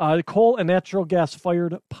where coal and natural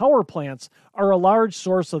gas-fired power plants are a large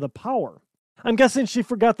source of the power. I'm guessing she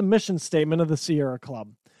forgot the mission statement of the Sierra Club.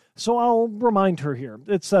 So I'll remind her here.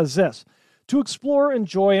 It says this: to explore,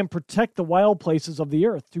 enjoy, and protect the wild places of the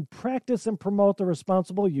earth, to practice and promote the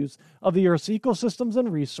responsible use of the earth's ecosystems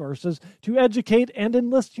and resources, to educate and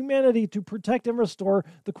enlist humanity to protect and restore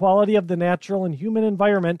the quality of the natural and human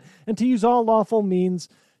environment, and to use all lawful means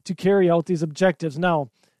to carry out these objectives.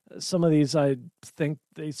 Now, some of these I think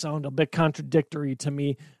they sound a bit contradictory to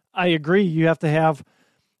me. I agree, you have to have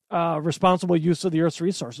responsible use of the Earth's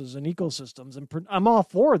resources and ecosystems. And I'm all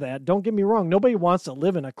for that. Don't get me wrong. Nobody wants to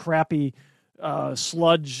live in a crappy,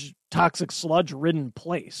 toxic sludge-ridden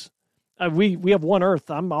place. We have one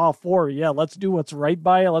Earth. I'm all for, let's do what's right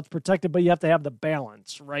by it. Let's protect it. But you have to have the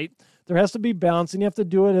balance, right? There has to be balance, and you have to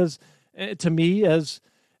do it as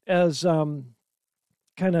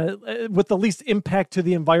kind of with the least impact to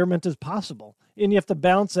the environment as possible. And you have to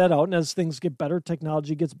balance that out. And as things get better,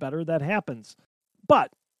 technology gets better, that happens.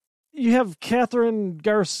 But you have Catherine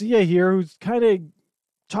Garcia here who's kind of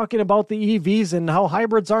talking about the EVs and how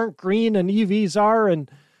hybrids aren't green and EVs are, and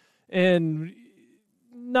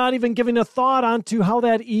not even giving a thought onto how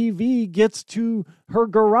that EV gets to her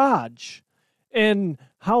garage and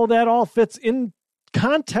how that all fits in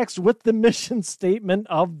context with the mission statement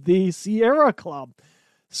of the Sierra Club.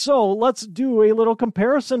 So let's do a little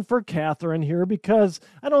comparison for Catherine here, because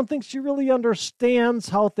I don't think she really understands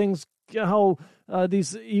how these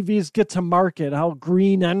EVs get to market, how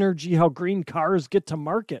green energy, how green cars get to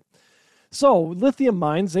market. So, lithium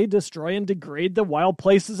mines, they destroy and degrade the wild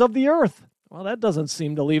places of the earth. Well, that doesn't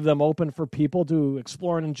seem to leave them open for people to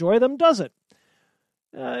explore and enjoy them, does it?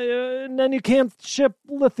 And then you can't ship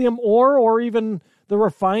lithium ore or even the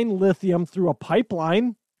refined lithium through a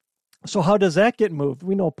pipeline. So how does that get moved?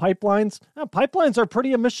 We know pipelines. Pipelines are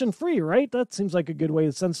pretty emission-free, right? That seems like a good way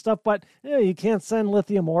to send stuff, but you can't send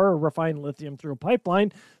lithium ore or refined lithium through a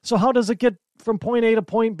pipeline. So how does it get from point A to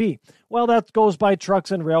point B? Well, that goes by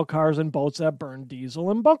trucks and rail cars and boats that burn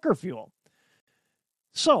diesel and bunker fuel.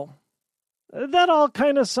 So that all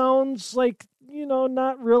kind of sounds like,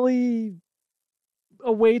 not really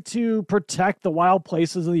a way to protect the wild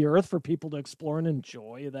places of the earth for people to explore and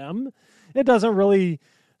enjoy them. It doesn't really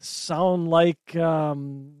sound like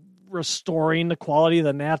restoring the quality of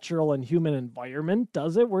the natural and human environment,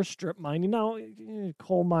 does it? We're strip mining. Now,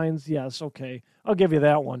 coal mines, yes, okay. I'll give you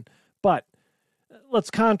that one. But let's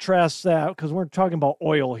contrast that, because we're talking about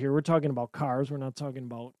oil here. We're talking about cars. We're not talking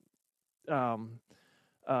about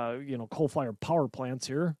coal-fired power plants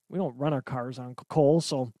here. We don't run our cars on coal,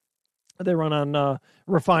 so they run on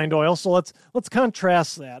refined oil. So let's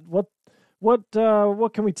contrast that. What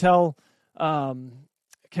can we tell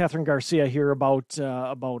Catherine Garcia here about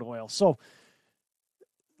oil? So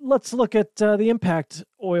let's look at the impact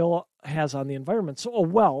oil has on the environment. So a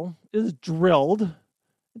well is drilled.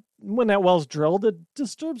 When that well's drilled, it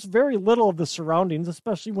disturbs very little of the surroundings,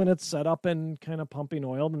 especially when it's set up and kind of pumping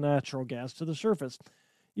oil, the natural gas, to the surface.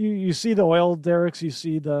 You see the oil derricks, you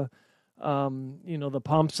see the the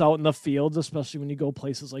pumps out in the fields, especially when you go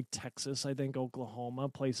places like Texas, I think Oklahoma,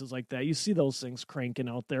 places like that. You see those things cranking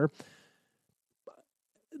out there.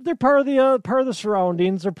 They're part of the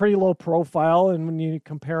surroundings. They're pretty low profile, and when you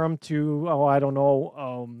compare them to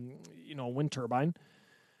wind turbine,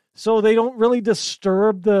 so they don't really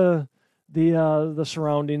disturb the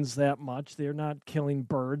surroundings that much. They're not killing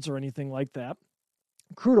birds or anything like that.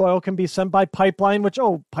 Crude oil can be sent by pipeline, which,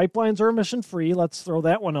 pipelines are emission-free. Let's throw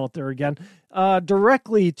that one out there again,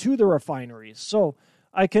 directly to the refineries. So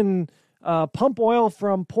I can pump oil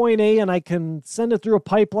from point A and I can send it through a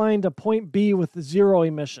pipeline to point B with zero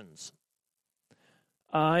emissions.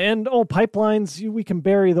 Pipelines, we can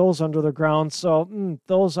bury those under the ground, so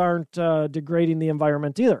those aren't degrading the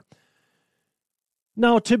environment either.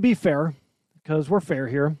 Now, to be fair, because we're fair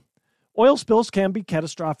here, oil spills can be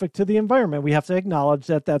catastrophic to the environment. We have to acknowledge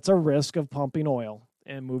that that's a risk of pumping oil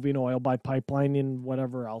and moving oil by pipeline and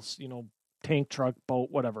whatever else, tank, truck,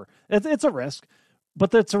 boat, whatever. It's a risk,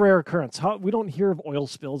 but that's a rare occurrence. We don't hear of oil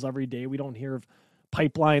spills every day. We don't hear of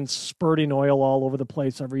pipelines spurting oil all over the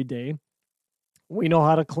place every day. We know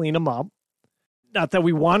how to clean them up. Not that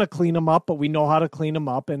we want to clean them up, but we know how to clean them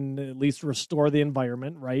up and at least restore the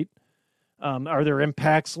environment, right? Are there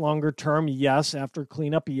impacts longer term? Yes. After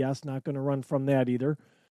cleanup, yes. Not going to run from that either.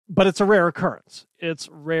 But it's a rare occurrence. It's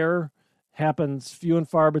rare, happens few and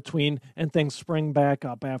far between, and things spring back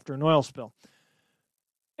up after an oil spill.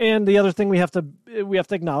 And the other thing we have to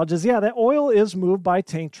acknowledge is, that oil is moved by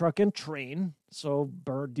tank, truck, and train. So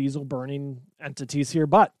diesel burning entities here.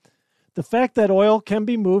 But the fact that oil can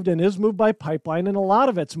be moved and is moved by pipeline, and a lot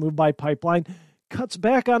of it's moved by pipeline, cuts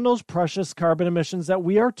back on those precious carbon emissions that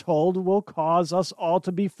we are told will cause us all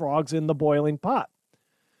to be frogs in the boiling pot.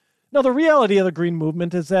 Now, the reality of the green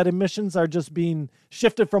movement is that emissions are just being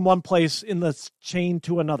shifted from one place in the chain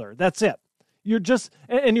to another. That's it. You're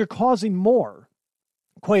causing more.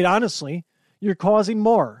 Quite honestly, you're causing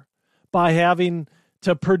more by having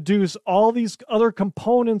to produce all these other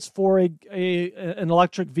components for an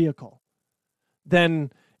electric vehicle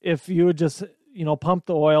than if you would just, pump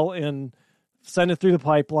the oil and send it through the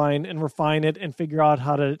pipeline and refine it and figure out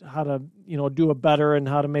how to do it better and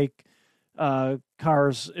how to make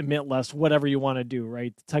cars emit less, whatever you want to do,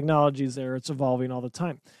 right? The technology's there. It's evolving all the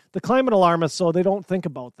time. The climate alarmists, so they don't think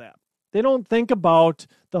about that. They don't think about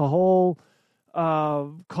the whole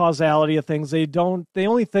causality of things. They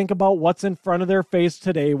only think about what's in front of their face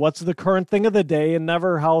today, what's the current thing of the day, and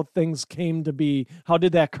never how things came to be. How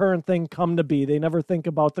did that current thing come to be? They never think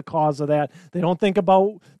about the cause of that. They don't think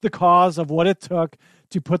about the cause of what it took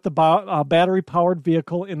to put the battery-powered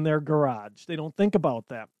vehicle in their garage. They don't think about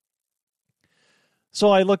that. So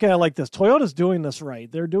I look at it like this. Toyota's doing this right.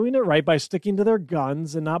 They're doing it right by sticking to their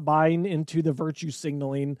guns and not buying into the virtue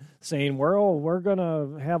signaling, saying, we're going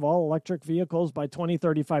to have all electric vehicles by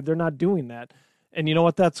 2035. They're not doing that. And you know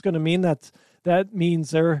what that's going to mean? That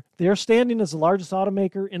means their standing as the largest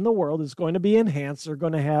automaker in the world is going to be enhanced. They're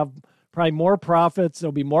going to have probably more profits.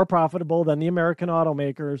 They'll be more profitable than the American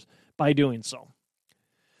automakers by doing so.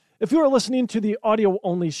 If you are listening to the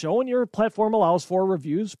audio-only show and your platform allows for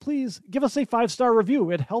reviews, please give us a 5-star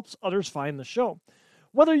review. It helps others find the show.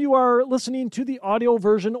 Whether you are listening to the audio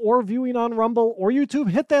version or viewing on Rumble or YouTube,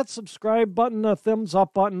 hit that subscribe button, the thumbs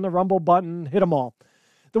up button, the Rumble button, hit them all.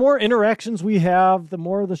 The more interactions we have, the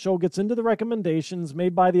more the show gets into the recommendations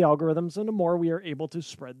made by the algorithms, and the more we are able to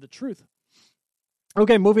spread the truth.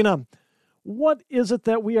 Okay, moving on. What is it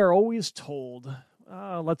that we are always told?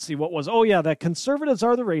 Let's see, what was... Oh, yeah, that conservatives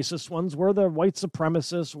are the racist ones. We're the white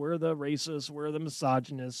supremacists. We're the racists. We're the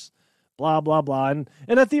misogynists. Blah, blah, blah. And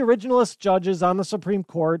that the originalist judges on the Supreme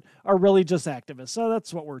Court are really just activists. So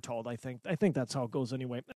that's what we're told, I think. I think that's how it goes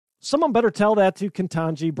anyway. Someone better tell that to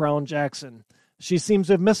Ketanji Brown Jackson. She seems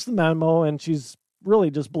to have missed the memo, and she's really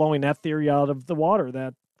just blowing that theory out of the water,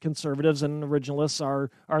 that conservatives and originalists are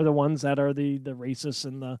the ones that are the racists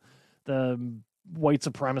and the white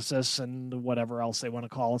supremacists and whatever else they want to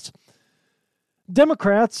call us.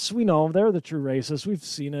 Democrats, we know they're the true racists. We've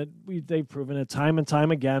seen it. They've proven it time and time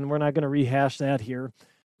again. We're not going to rehash that here.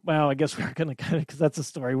 Well, I guess we're going to kind of, because that's a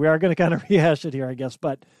story. We are going to kind of rehash it here, I guess.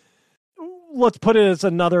 But let's put it as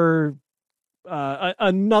another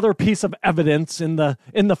piece of evidence in the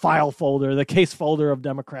file folder, the case folder of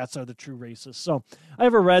Democrats are the true racists. So I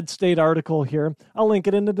have a Red State article here. I'll link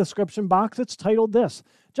it in the description box. It's titled this: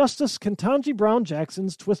 Justice Ketanji Brown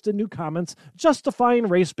Jackson's Twisted New Comments Justifying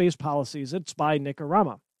Race-Based Policies. It's by Nick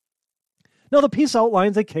Arama. Now, the piece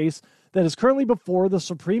outlines a case that is currently before the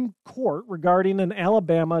Supreme Court regarding an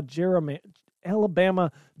Alabama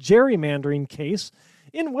gerrymandering case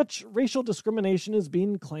in which racial discrimination is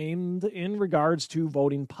being claimed in regards to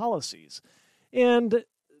voting policies. And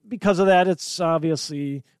because of that, it's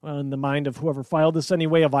obviously, in the mind of whoever filed this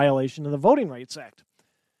anyway, a violation of the Voting Rights Act.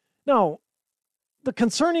 Now, the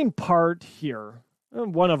concerning part here,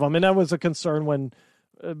 one of them, and that was a concern when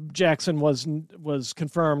Jackson was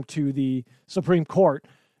confirmed to the Supreme Court,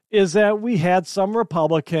 is that we had some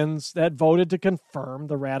Republicans that voted to confirm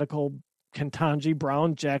the radical Ketanji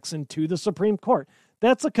Brown Jackson to the Supreme Court.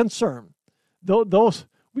 That's a concern. Those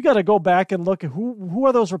we got to go back and look at who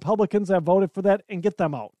are those Republicans that voted for that and get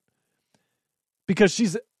them out. Because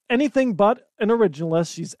she's anything but an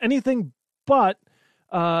originalist. She's anything but,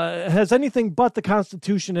 has anything but the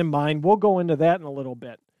Constitution in mind. We'll go into that in a little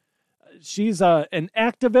bit. She's an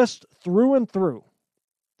activist through and through.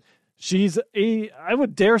 She's I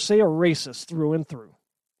would dare say, a racist through and through.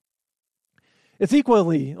 It's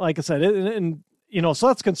equally, like I said, and so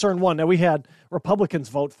that's concern one. Now, we had Republicans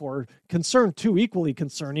vote for her. Concern two, equally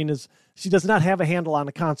concerning, is she does not have a handle on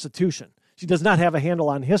the Constitution. She does not have a handle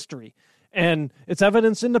on history. And it's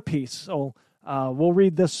evidence in the piece. So we'll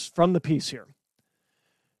read this from the piece here.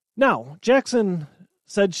 Now, Jackson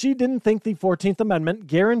said she didn't think the 14th Amendment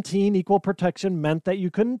guaranteeing equal protection meant that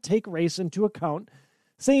you couldn't take race into account,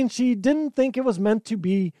 saying she didn't think it was meant to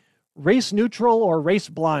be race neutral or race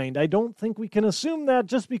blind. I don't think we can assume that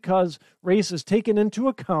just because race is taken into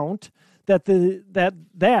account that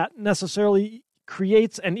necessarily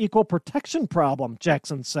creates an equal protection problem,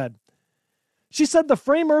 Jackson said. She said the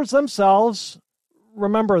framers themselves,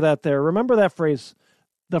 remember that phrase,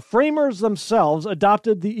 the framers themselves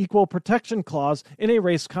adopted the Equal Protection Clause in a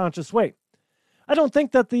race-conscious way. I don't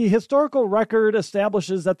think that the historical record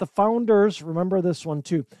establishes that the founders, remember this one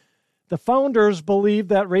too, the founders believed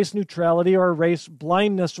that race neutrality or race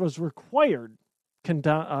blindness was required,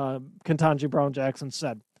 Ketanji Brown Jackson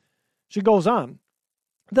said. She goes on.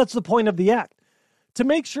 That's the point of the act, to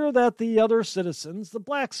make sure that the other citizens, the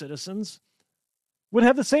black citizens, would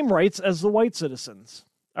have the same rights as the white citizens.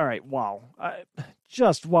 All right, wow.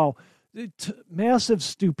 Wow. Massive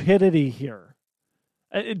stupidity here.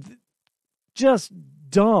 Just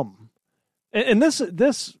dumb. And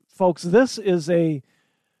this, folks, this is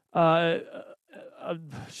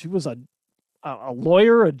she was a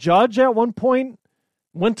lawyer, a judge at one point,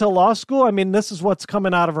 went to law school. I mean, this is what's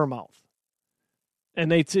coming out of her mouth. And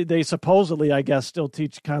they supposedly, I guess, still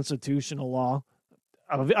teach constitutional law.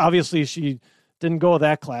 Obviously, she didn't go to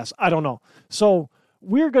that class. I don't know. So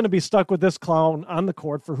we're going to be stuck with this clown on the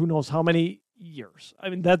court for who knows how many years. I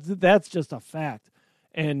mean, that's just a fact.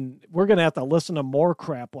 And we're going to have to listen to more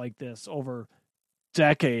crap like this over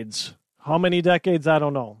decades. How many decades? I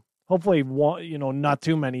don't know. Hopefully, not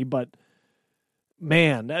too many, but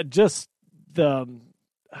man, oh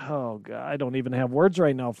God, I don't even have words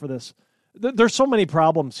right now for this. There's so many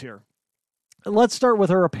problems here. And let's start with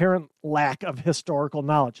her apparent lack of historical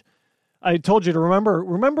knowledge. I told you to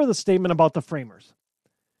remember the statement about the framers.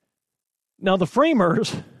 Now, the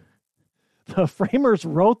framers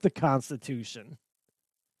wrote the Constitution.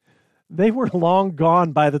 They were long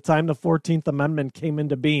gone by the time the 14th Amendment came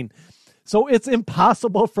into being. So it's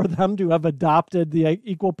impossible for them to have adopted the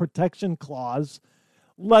Equal Protection Clause,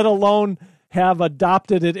 let alone have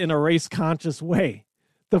adopted it in a race-conscious way.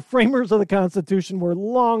 The framers of the Constitution were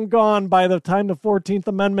long gone by the time the 14th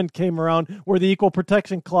Amendment came around, where the Equal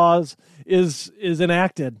Protection Clause is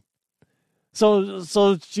enacted.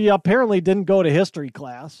 So she apparently didn't go to history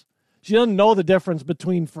class. She doesn't know the difference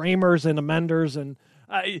between framers and amenders. And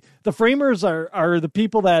the framers are the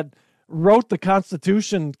people that wrote the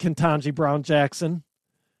Constitution, Ketanji Brown Jackson.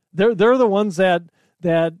 They're the ones that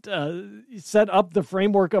set up the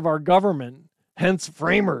framework of our government, hence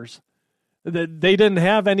framers. That they didn't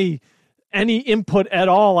have any input at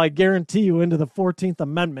all, I guarantee you, into the 14th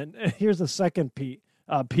Amendment. Here's the second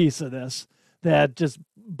piece of this that just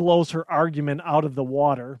blows her argument out of the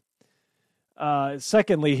water.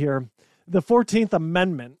 Secondly here, the 14th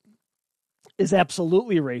Amendment is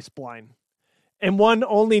absolutely race blind. And one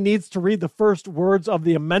only needs to read the first words of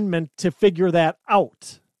the amendment to figure that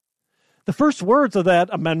out. The first words of that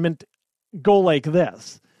amendment go like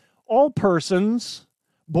this: all persons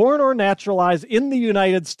born or naturalized in the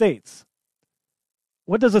United States.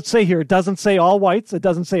 What does it say here? It doesn't say all whites. It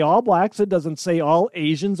doesn't say all blacks. It doesn't say all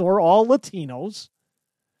Asians or all Latinos.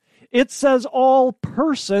 It says all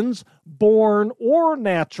persons born or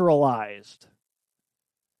naturalized.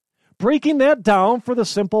 Breaking that down for the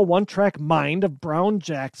simple one-track mind of Brown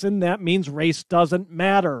Jackson, that means race doesn't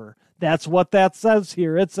matter. That's what that says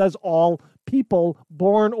here. It says all people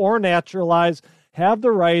born or naturalized have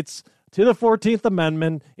the rights to the 14th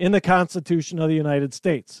Amendment in the Constitution of the United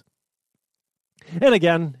States. And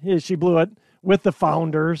again, she blew it with the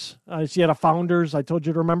founders. She had a founders. I told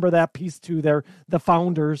you to remember that piece too there, the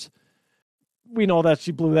founders. We know that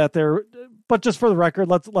she blew that there, but just for the record,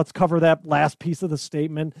 let's cover that last piece of the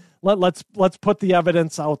statement. Let's put the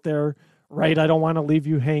evidence out there, right? I don't want to leave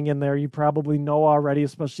you hanging there. You probably know already,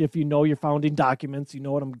 especially if you know your founding documents. You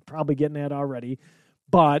know what I'm probably getting at already.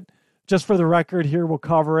 But just for the record here, we'll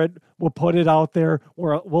cover it. We'll put it out there.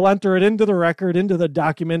 We'll enter it into the record, into the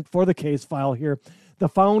document for the case file here. The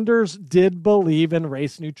founders did believe in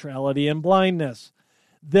race neutrality and blindness.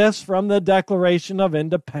 This from the Declaration of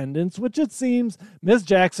Independence, which it seems Ms.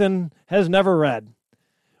 Jackson has never read.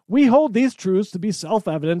 We hold these truths to be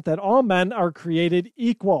self-evident that all men are created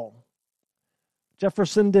equal.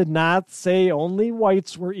 Jefferson did not say only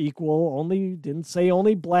whites were equal, didn't say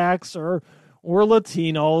only blacks or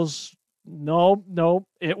Latinos. No,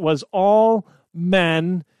 it was all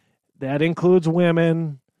men. That includes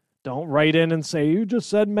women. Don't write in and say, you just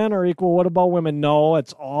said men are equal. What about women? No,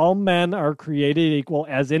 it's all men are created equal,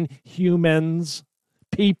 as in humans,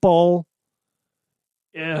 people.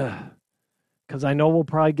 Yeah, because I know we'll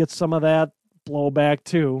probably get some of that blowback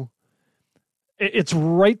too. It's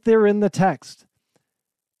right there in the text.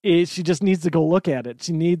 She just needs to go look at it.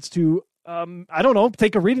 She needs to, I don't know,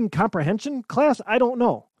 take a reading comprehension class. I don't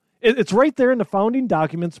know. It's right there in the founding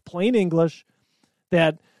documents, plain English,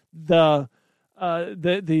 that the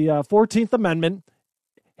 14th Amendment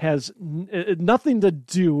has nothing to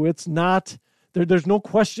do. It's not, there's no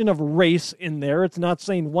question of race in there. It's not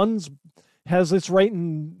saying one has this right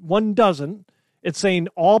and one doesn't. It's saying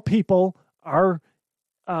all people are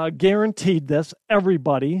guaranteed this,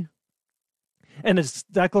 everybody. And it's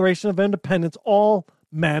Declaration of Independence, all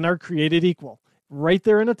men are created equal. Right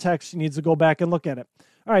there in the text, she needs to go back and look at it.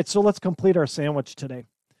 All right, so let's complete our sandwich today.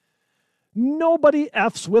 Nobody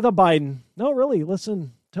F's with a Biden. No, really,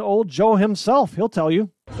 listen to old Joe himself. He'll tell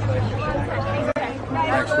you. Thanks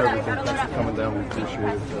for everything. Thanks for coming down. We appreciate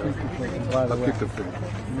it. I picked the food.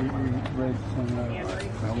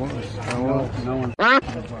 No one.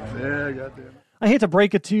 Yeah, goddamn. I hate to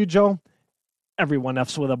break it to you, Joe. Everyone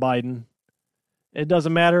F's with a Biden. It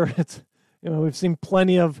doesn't matter. It's, we've seen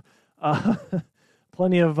plenty of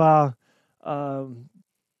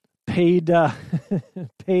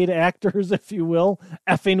paid actors, if you will,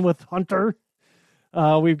 effing with Hunter.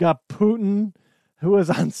 We've got Putin, who has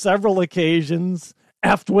on several occasions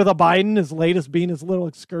effed with a Biden, his latest being his little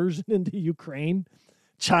excursion into Ukraine.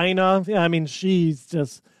 China, he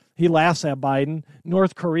laughs at Biden.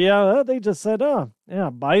 North Korea, they just said,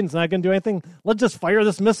 Biden's not going to do anything. Let's just fire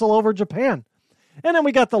this missile over Japan. And then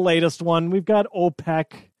we got the latest one. We've got OPEC,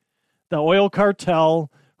 the oil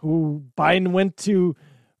cartel, who Biden went to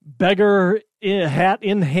beggar hat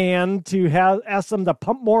in hand to ask them to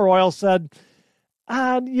pump more oil, said,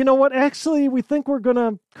 you know what, actually, we think we're going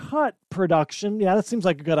to cut production. Yeah, that seems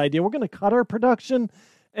like a good idea. We're going to cut our production.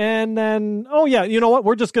 And then, you know what,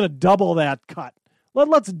 we're just going to double that cut.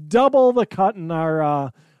 Let's double the cut in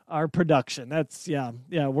our production. That's,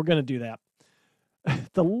 we're going to do that.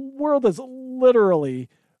 The world is literally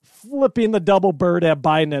flipping the double bird at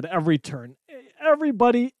Biden at every turn.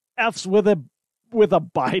 Everybody F's with a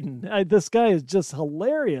Biden. This guy is just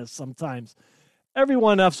hilarious sometimes.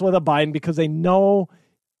 Everyone F's with a Biden because they know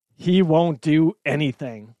he won't do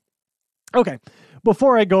anything. Okay,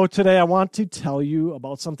 before I go today, I want to tell you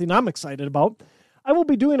about something I'm excited about. I will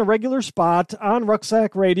be doing a regular spot on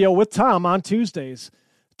Rucksack Radio with Tom on Tuesdays.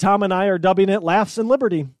 Tom and I are dubbing it Laughs and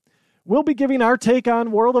Liberty. We'll be giving our take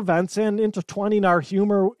on world events and intertwining our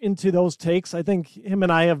humor into those takes. I think him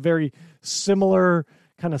and I have very similar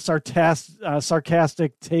kind of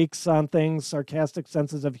sarcastic takes on things, sarcastic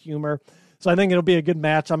senses of humor. So I think it'll be a good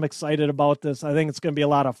match. I'm excited about this. I think it's going to be a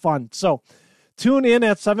lot of fun. So tune in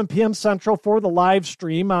at 7 p.m. Central for the live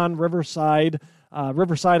stream on Riverside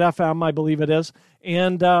FM, I believe it is,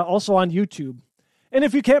 and also on YouTube. And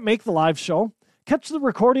if you can't make the live show, catch the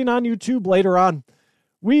recording on YouTube later on.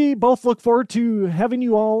 We both look forward to having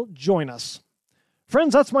you all join us.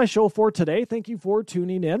 Friends, that's my show for today. Thank you for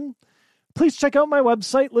tuning in. Please check out my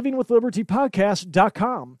website,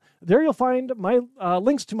 livingwithlibertypodcast.com. There you'll find my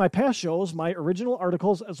links to my past shows, my original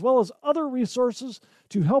articles, as well as other resources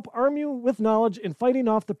to help arm you with knowledge in fighting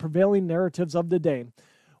off the prevailing narratives of the day.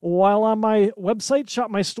 While on my website, shop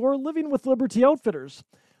my store, Living with Liberty Outfitters.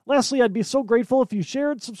 Lastly, I'd be so grateful if you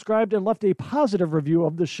shared, subscribed, and left a positive review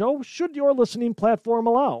of the show, should your listening platform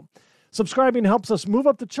allow. Subscribing helps us move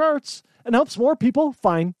up the charts and helps more people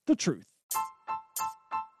find the truth.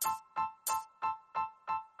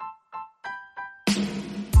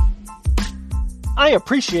 I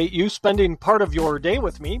appreciate you spending part of your day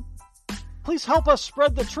with me. Please help us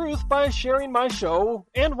spread the truth by sharing my show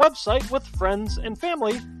and website with friends and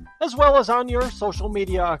family, as well as on your social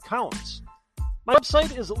media accounts. My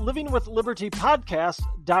website is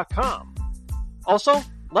livingwithlibertypodcast.com. Also,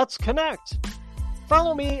 let's connect.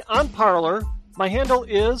 Follow me on Parler. My handle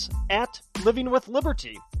is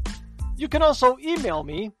 @livingwithliberty. You can also email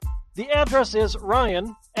me. The address is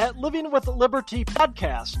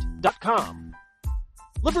ryan@livingwithlibertypodcast.com.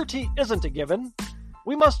 Liberty isn't a given.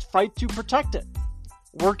 We must fight to protect it.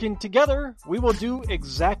 Working together, we will do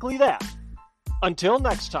exactly that. Until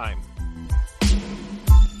next time.